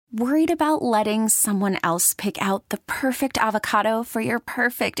Worried about letting someone else pick out the perfect avocado for your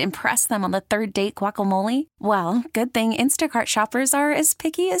perfect impress them on the third date guacamole? Well, good thing Instacart shoppers are as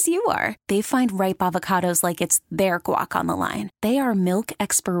picky as you are. They find ripe avocados like it's their guac on the line. They are milk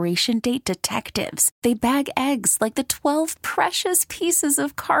expiration date detectives. They bag eggs like the 12 precious pieces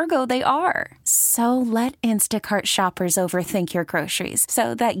of cargo they are. So let Instacart shoppers overthink your groceries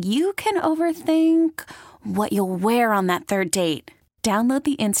so that you can overthink what you'll wear on that third date. Download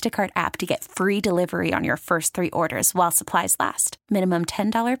the Instacart app to get free delivery on your first 3 orders while supplies last. Minimum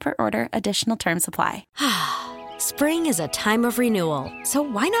 $10 per order. Additional terms apply. Spring is a time of renewal, so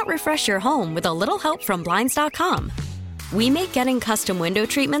why not refresh your home with a little help from Blinds.com? We make getting custom window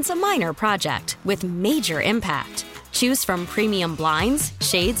treatments a minor project with major impact. Choose from premium blinds,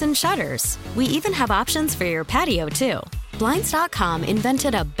 shades, and shutters. We even have options for your patio, too. Blinds.com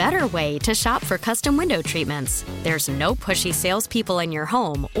invented a better way to shop for custom window treatments. There's no pushy salespeople in your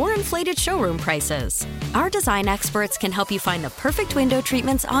home or inflated showroom prices. Our design experts can help you find the perfect window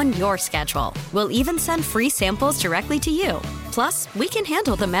treatments on your schedule. We'll even send free samples directly to you. Plus, we can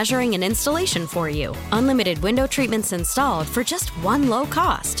handle the measuring and installation for you. Unlimited window treatments installed for just one low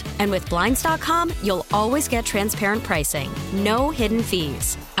cost. And with Blinds.com, you'll always get transparent pricing. No hidden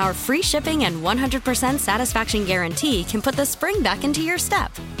fees. Our free shipping and 100% satisfaction guarantee can put the spring back into your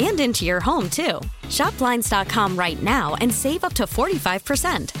step and into your home, too. Shop Blinds.com right now and save up to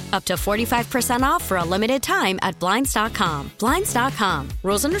 45%. Up to 45% off for a limited time at Blinds.com. Blinds.com.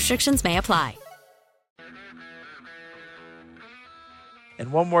 Rules and restrictions may apply.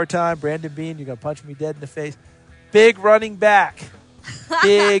 And one more time, Brandon Beane, you're going to punch me dead in the face. Big running back.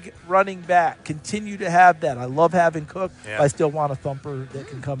 Big running back. Continue to have that. I love having Cook. Yeah. But I still want a thumper that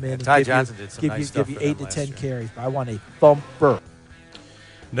can come in and Ty Johnson did some nice stuff give you 8 to 10 year. carries. But I want a thumper.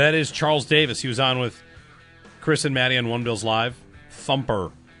 That is Charles Davis. He was on with Chris and Maddie on One Bills Live.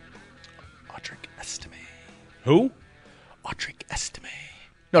 Thumper. Audric Estime. Who? Audric Estime.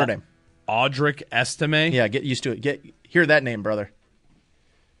 Notre Dame. Audric Estime? Yeah, get used to it. Hear that name, brother.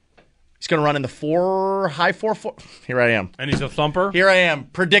 He's going to run in the high 4. Here I am. And he's a thumper? Here I am,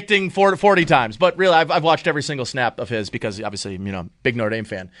 predicting 40 times. But really, I've watched every single snap of his because, obviously, big Notre Dame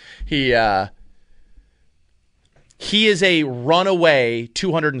fan. He is a runaway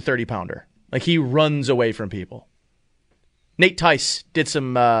 230-pounder. Like, he runs away from people. Nate Tice did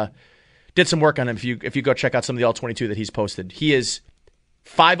some work on him if you go check out some of the All-22 that he's posted. He is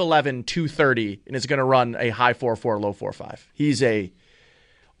 5'11", 230, and is going to run a high 4.4, low 4.5.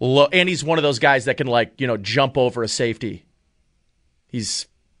 And he's one of those guys that can jump over a safety. He's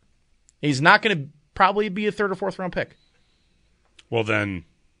not going to probably be a 3rd or 4th round pick. Well, then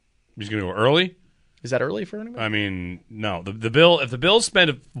he's going to go early. Is that early for anybody? I mean, no. If the Bills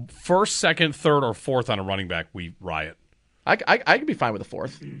spend a 1st, 2nd, 3rd, or 4th on a running back, we riot. I could be fine with a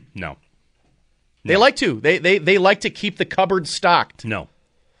 4th. No. They like to. They like to keep the cupboard stocked. No.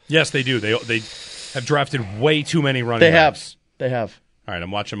 Yes, they do. They have drafted way too many running backs. They have. All right,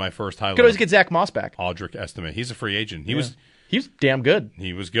 I'm watching my first highlight. Could always get Zach Moss back. Audric Estime. He's a free agent. He was damn good.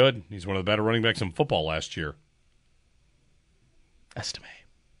 He was good. He's one of the better running backs in football last year. Estime.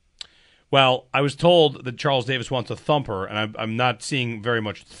 Well, I was told that Charles Davis wants a thumper, and I'm not seeing very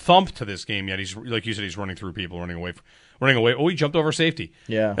much thump to this game yet. He's, like you said, he's running through people, running away. Oh, he jumped over safety.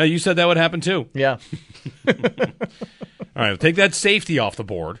 Yeah. You said that would happen too. Yeah. All right, take that safety off the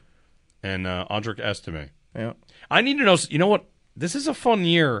board, and Audric Estime. Yeah. I need to know. You know what? This is a fun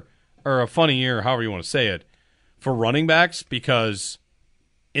year, or a funny year, however you want to say it, for running backs, because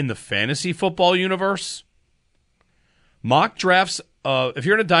in the fantasy football universe, mock drafts, if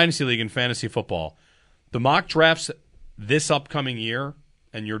you're in a dynasty league in fantasy football, the mock drafts this upcoming year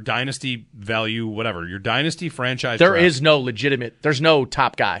and your dynasty value, whatever, your dynasty franchise There draft, is no legitimate, there's no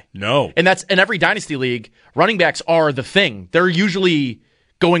top guy. No. And that's in every dynasty league, running backs are the thing. They're usually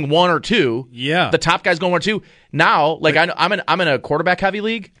going 1 or 2. Yeah. The top guy's going 1 or 2. Now, I'm in a quarterback heavy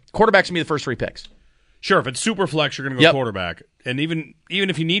league. Quarterback's gonna be the first 3 picks. Sure, if it's super flex, you're going to go quarterback. And even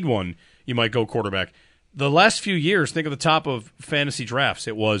if you need one, you might go quarterback. The last few years, think of the top of fantasy drafts.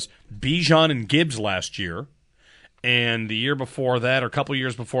 It was Bijan and Gibbs last year. And the year before that, or a couple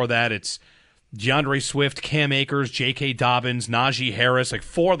years before that, it's DeAndre Swift, Cam Akers, J.K. Dobbins, Najee Harris, like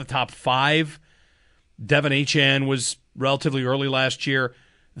 4 of the top 5. Devin Achane was relatively early last year.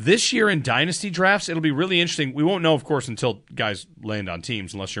 This year in dynasty drafts, it'll be really interesting. We won't know, of course, until guys land on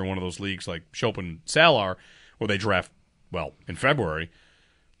teams, unless you're in one of those leagues like Chopin Salar, where they draft, in February.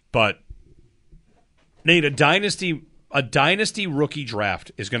 But, Nate, a dynasty rookie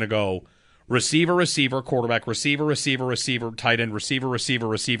draft is going to go receiver, receiver, quarterback, receiver, receiver, receiver, tight end, receiver, receiver,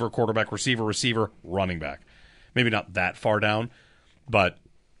 receiver, quarterback, receiver, receiver, running back. Maybe not that far down, but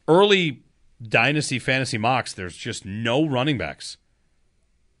early dynasty fantasy mocks, there's just no running backs.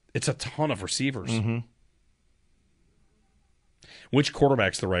 It's a ton of receivers. Mm-hmm. Which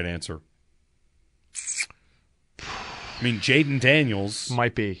quarterback's the right answer? I mean, Jaden Daniels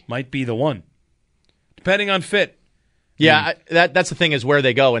might be the one, depending on fit. Yeah, that's the thing is where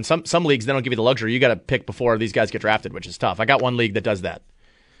they go. And some leagues, they don't give you the luxury. You got to pick before these guys get drafted, which is tough. I got one league that does that.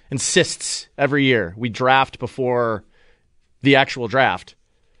 Insists every year we draft before the actual draft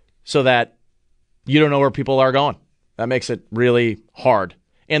so that you don't know where people are going. That makes it really hard.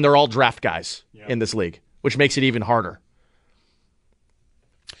 And they're all draft guys in this league, which makes it even harder.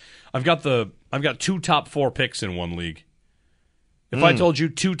 I've got 2 top 4 picks in one league. If I told you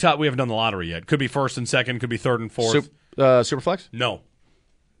 2 top, we haven't done the lottery yet. Could be first and second, could be third and fourth. Superflex? No.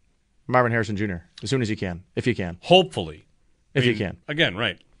 Marvin Harrison Jr. As soon as you can, if you can. Hopefully. If you can. Again,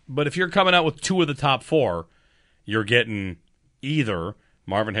 right. But if you're coming out with 2 of the top 4, you're getting either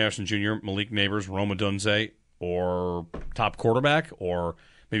Marvin Harrison Jr., Malik Neighbors, Rome Odunze, or top quarterback, or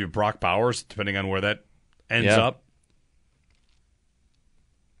maybe Brock Bowers, depending on where that ends up.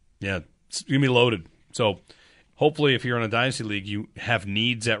 Yeah, it's going to be loaded. So hopefully if you're in a dynasty league, you have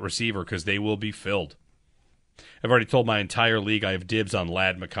needs at receiver because they will be filled. I've already told my entire league I have dibs on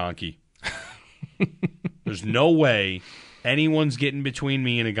Ladd McConkey. There's no way anyone's getting between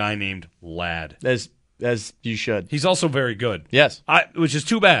me and a guy named Ladd. As you should. He's also very good. Yes. Which is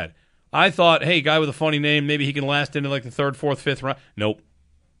too bad. I thought, hey, guy with a funny name, maybe he can last into like the 3rd, 4th, 5th round. Nope.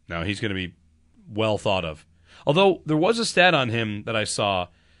 No, he's going to be well thought of. Although there was a stat on him that I saw.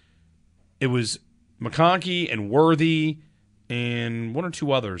 It was McConkey and Worthy and 1 or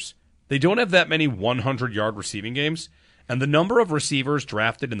 2 others. They don't have that many 100-yard receiving games. And the number of receivers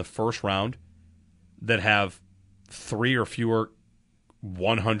drafted in the first round that have 3 or fewer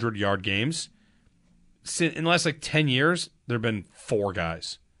 100-yard games, in the last 10 years, there have been 4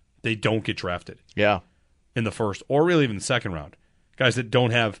 guys. They don't get drafted. Yeah. In the first or really even the second round. Guys that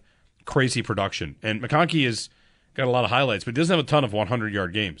don't have crazy production. And McConkey has got a lot of highlights, but he doesn't have a ton of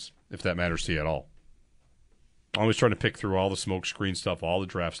 100-yard games, if that matters to you at all. I'm always trying to pick through all the smoke screen stuff, all the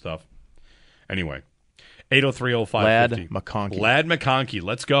draft stuff. Anyway, 803-0550. Ladd McConkey. Ladd McConkey.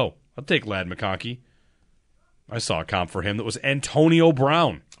 Let's go. I'll take Ladd McConkey. I saw a comp for him that was Antonio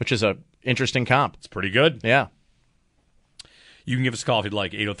Brown. Which is an interesting comp. It's pretty good. Yeah. You can give us a call if you'd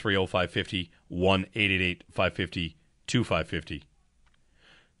like, 803-0550, 1-888-550-2550.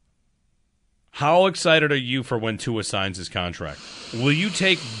 How excited are you for when Tua signs his contract? Will you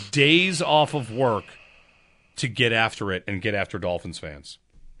take days off of work to get after it and get after Dolphins fans?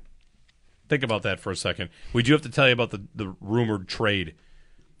 Think about that for a second. We do have to tell you about the rumored trade.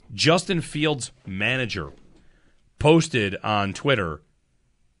 Justin Fields' manager posted on Twitter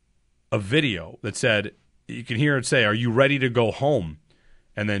a video that said, you can hear it say, "Are you ready to go home?"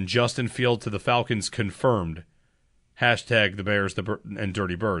 And then Justin Fields to the Falcons confirmed, hashtag the Bears and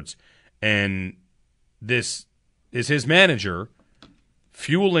Dirty Birds. And this is his manager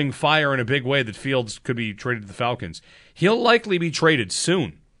fueling fire in a big way that Fields could be traded to the Falcons. He'll likely be traded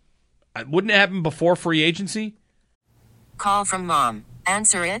soon. Wouldn't it happen before free agency? Call from mom.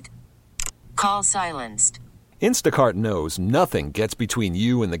 Answer it. Call silenced. Instacart knows nothing gets between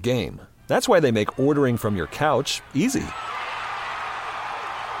you and the game. That's why they make ordering from your couch easy.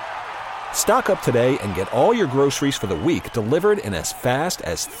 Stock up today and get all your groceries for the week delivered in as fast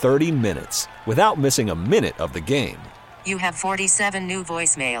as 30 minutes without missing a minute of the game. You have 47 new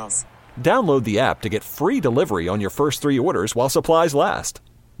voicemails. Download the app to get free delivery on your first 3 orders while supplies last.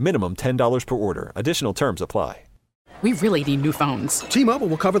 Minimum $10 per order. Additional terms apply. We really need new phones. T-Mobile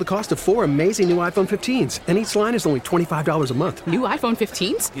will cover the cost of 4 amazing new iPhone 15s, and each line is only $25 a month. New iPhone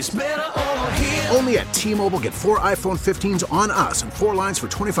 15s? It's better over here. Only at T-Mobile, get 4 iPhone 15s on us and 4 lines for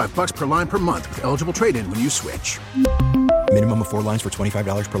 $25 per line per month with eligible trade-in when you switch. Minimum of 4 lines for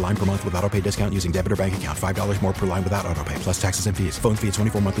 $25 per line per month with autopay discount using debit or bank account. $5 more per line without autopay, plus taxes and fees. Phone fee at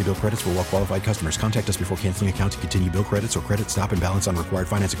 24 monthly bill credits for well-qualified customers. Contact us before canceling account to continue bill credits or credit stop and balance on required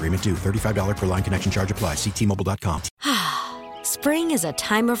finance agreement due. $35 per line connection charge applies. See T-Mobile.com. Spring is a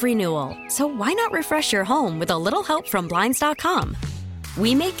time of renewal, so why not refresh your home with a little help from Blinds.com?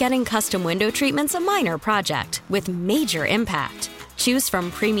 We make getting custom window treatments a minor project with major impact. Choose from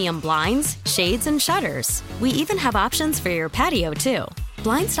premium blinds, shades, and shutters. We even have options for your patio, too.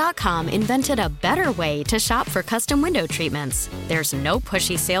 Blinds.com invented a better way to shop for custom window treatments. There's no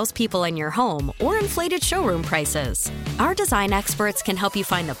pushy salespeople in your home or inflated showroom prices. Our design experts can help you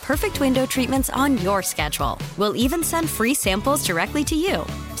find the perfect window treatments on your schedule. We'll even send free samples directly to you.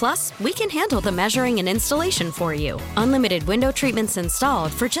 Plus, we can handle the measuring and installation for you. Unlimited window treatments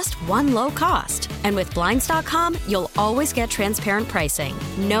installed for just one low cost. And with Blinds.com, you'll always get transparent pricing.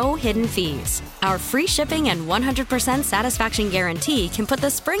 No hidden fees. Our free shipping and 100% satisfaction guarantee can put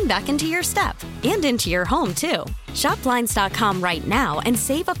the spring back into your step and into your home, too. Shop Blinds.com right now and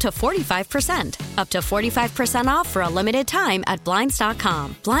save up to 45%. Up to 45% off for a limited time at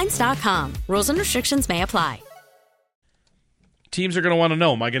Blinds.com. Blinds.com. Rules and restrictions may apply. Teams are going to want to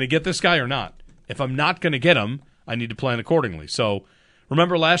know, am I going to get this guy or not? If I'm not going to get him, I need to plan accordingly. So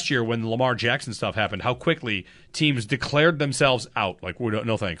remember last year when the Lamar Jackson stuff happened, how quickly teams declared themselves out. Like,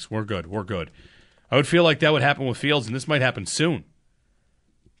 no thanks, we're good, we're good. I would feel like that would happen with Fields, and this might happen soon.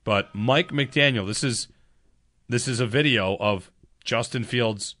 But Mike McDaniel, this is a video of Justin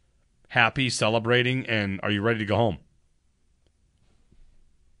Fields happy, celebrating, and are you ready to go home?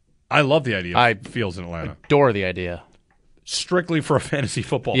 I love the idea of Fields in Atlanta. Adore the idea. Strictly for a fantasy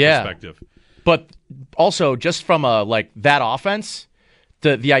football perspective. But also, just from that offense,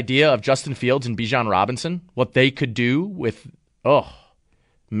 the idea of Justin Fields and Bijan Robinson, what they could do with, oh,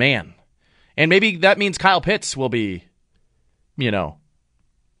 man. And maybe that means Kyle Pitts will be,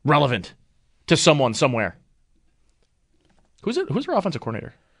 relevant to someone somewhere. Who's their offensive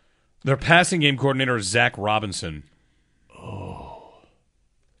coordinator? Their passing game coordinator is Zach Robinson. Oh.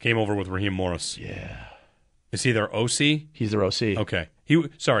 Came over with Raheem Morris. Yeah. Is he their OC? He's their OC. Okay.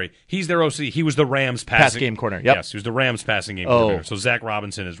 He's their OC. He was the Rams pass game coordinator. Yep. Yes, he was the Rams passing game coordinator. So Zach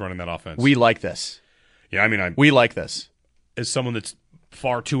Robinson is running that offense. We like this. Yeah, I mean, we like this. As someone that's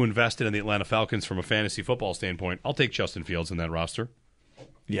far too invested in the Atlanta Falcons from a fantasy football standpoint, I'll take Justin Fields in that roster.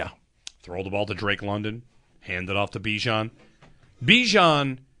 Yeah. Throw the ball to Drake London. Hand it off to Bijan.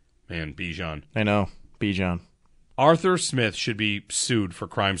 Bijan. I know. Bijan. Arthur Smith should be sued for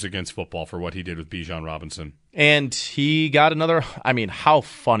crimes against football for what he did with Bijan Robinson. And he got another. I mean, how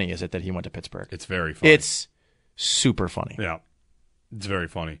funny is it that he went to Pittsburgh? It's very funny. It's super funny. Yeah. It's very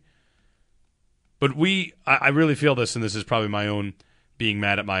funny. But I really feel this, and this is probably my own being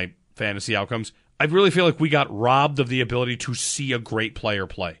mad at my fantasy outcomes. I really feel like we got robbed of the ability to see a great player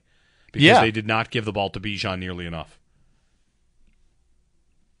play because they did not give the ball to Bijan nearly enough.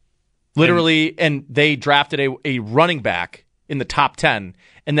 Literally, and they drafted a running back in the top 10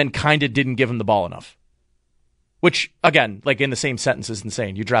 and then kind of didn't give him the ball enough. Which, again, like in the same sentence is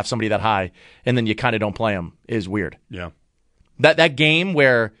insane. You draft somebody that high and then you kind of don't play him is weird. Yeah. That game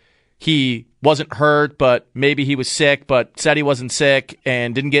where he wasn't hurt, but maybe he was sick, but said he wasn't sick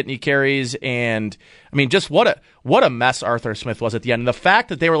and didn't get any carries. And, I mean, just what a mess Arthur Smith was at the end. And the fact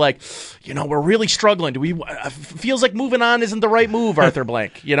that they were like, we're really struggling. Feels like moving on isn't the right move, Arthur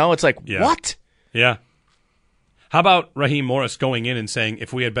Blank. It's like, what? Yeah. How about Raheem Morris going in and saying,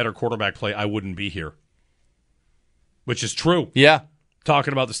 if we had better quarterback play, I wouldn't be here? Which is true. Yeah.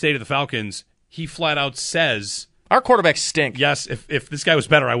 Talking about the state of the Falcons, he flat out says, our quarterbacks stink. Yes, if this guy was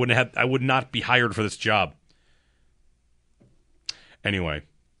better, I would not be hired for this job. Anyway.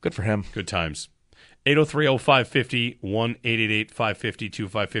 Good for him. Good times. 803-0550,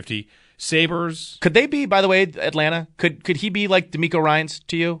 1-888-550-2550. Sabres. Could they be, by the way, Atlanta? Could he be like D'Amico Ryans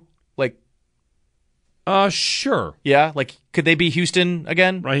to you? Like, sure. Yeah? Like, could they be Houston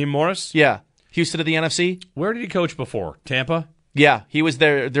again? Raheem Morris? Yeah. Houston of the NFC? Where did he coach before? Tampa? Yeah, he was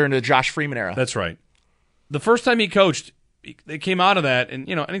there during the Josh Freeman era. That's right. The first time he coached, they came out of that, and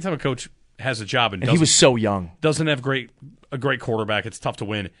anytime a coach has a job and he was so young, doesn't have a great quarterback, it's tough to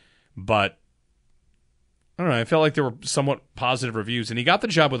win. But I don't know. I felt like there were somewhat positive reviews, and he got the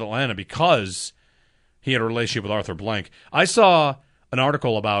job with Atlanta because he had a relationship with Arthur Blank. I saw an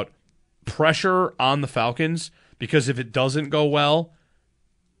article about pressure on the Falcons because if it doesn't go well,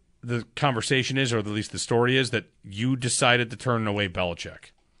 the conversation is, or at least the story is, that you decided to turn away Belichick.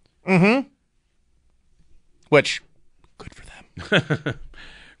 Mm-hmm. Which, good for them.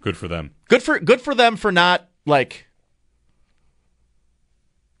 Good for them. Good for them for not like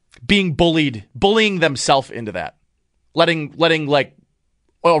being bullying themselves into that, letting like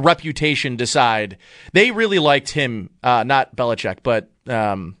a reputation decide. They really liked him, not Belichick, but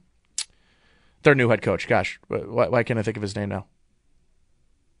their new head coach. Gosh, why can't I think of his name now?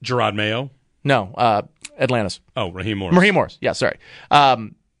 Gerard Mayo? No, Atlanta's. Oh, Raheem Morris. Raheem Morris. Yeah, sorry.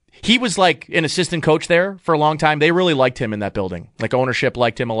 He was like an assistant coach there for a long time. They really liked him in that building. Like ownership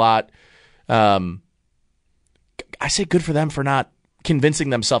liked him a lot. I say good for them for not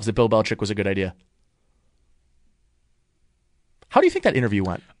convincing themselves that Bill Belichick was a good idea. How do you think that interview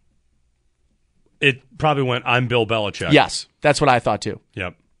went? It probably went, I'm Bill Belichick. Yes, that's what I thought too.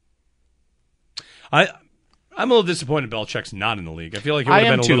 Yep. I'm a little disappointed Belichick's not in the league. I feel like it would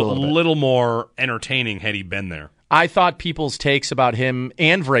have been a little more entertaining had he been there. I thought people's takes about him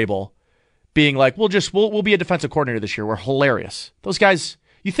and Vrabel being like, we'll be a defensive coordinator this year were hilarious. Those guys,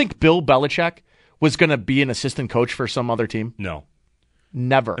 you think Bill Belichick was going to be an assistant coach for some other team? No.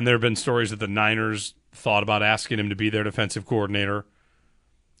 Never. And there have been stories that the Niners thought about asking him to be their defensive coordinator.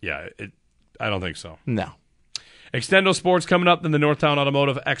 Yeah, I don't think so. No. Extendo Sports coming up in the Northtown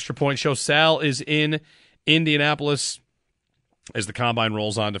Automotive Extra Point Show. Sal is in Indianapolis as the Combine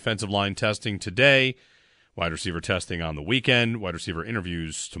rolls on. Defensive line testing today. Wide receiver testing on the weekend. Wide receiver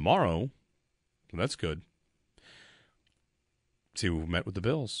interviews tomorrow. So that's good. See who met with the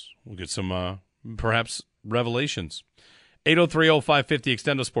Bills. We'll get some perhaps revelations. 803-0550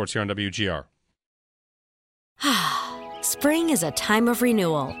 Extendo Sports here on WGR. Spring is a time of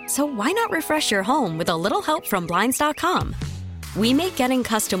renewal, so why not refresh your home with a little help from Blinds.com? We make getting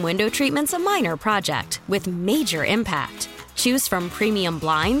custom window treatments a minor project with major impact. Choose from premium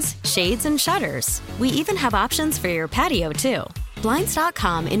blinds, shades, and shutters. We even have options for your patio, too.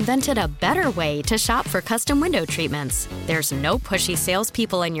 Blinds.com invented a better way to shop for custom window treatments. There's no pushy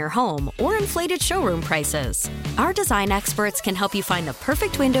salespeople in your home or inflated showroom prices. Our design experts can help you find the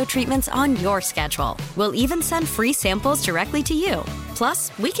perfect window treatments on your schedule. We'll even send free samples directly to you.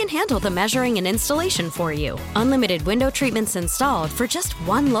 Plus, we can handle the measuring and installation for you. Unlimited window treatments installed for just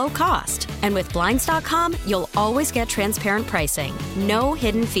one low cost. And with Blinds.com, you'll always get transparent pricing. No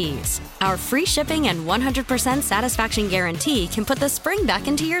hidden fees. Our free shipping and 100% satisfaction guarantee can put the spring back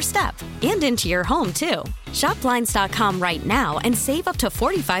into your step and into your home, too. Shop Blinds.com right now and save up to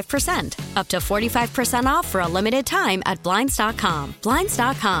 45%. Up to 45% off for a limited time at Blinds.com.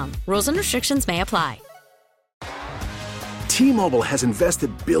 Blinds.com. Rules and restrictions may apply. T-Mobile has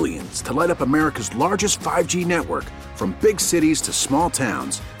invested billions to light up America's largest 5G network, from big cities to small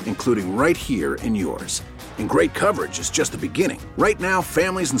towns, including right here in yours. And great coverage is just the beginning. Right now,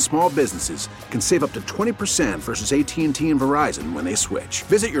 families and small businesses can save up to 20% versus AT&T and Verizon when they switch.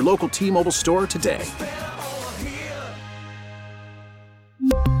 Visit your local T-Mobile store today.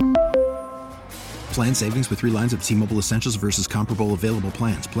 Plan savings with 3 lines of T-Mobile Essentials versus comparable available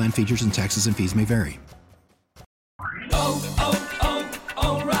plans. Plan features and taxes and fees may vary.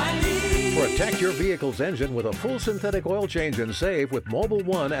 Protect your vehicle's engine with a full synthetic oil change and save with Mobil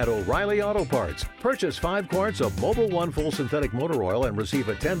 1 at O'Reilly Auto Parts. Purchase 5 quarts of Mobil 1 full synthetic motor oil and receive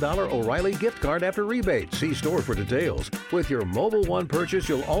a $10 O'Reilly gift card after rebate. See store for details. With your Mobil 1 purchase,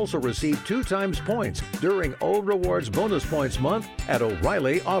 you'll also receive 2 times points during O Rewards Bonus Points Month at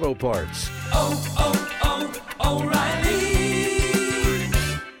O'Reilly Auto Parts. O'Reilly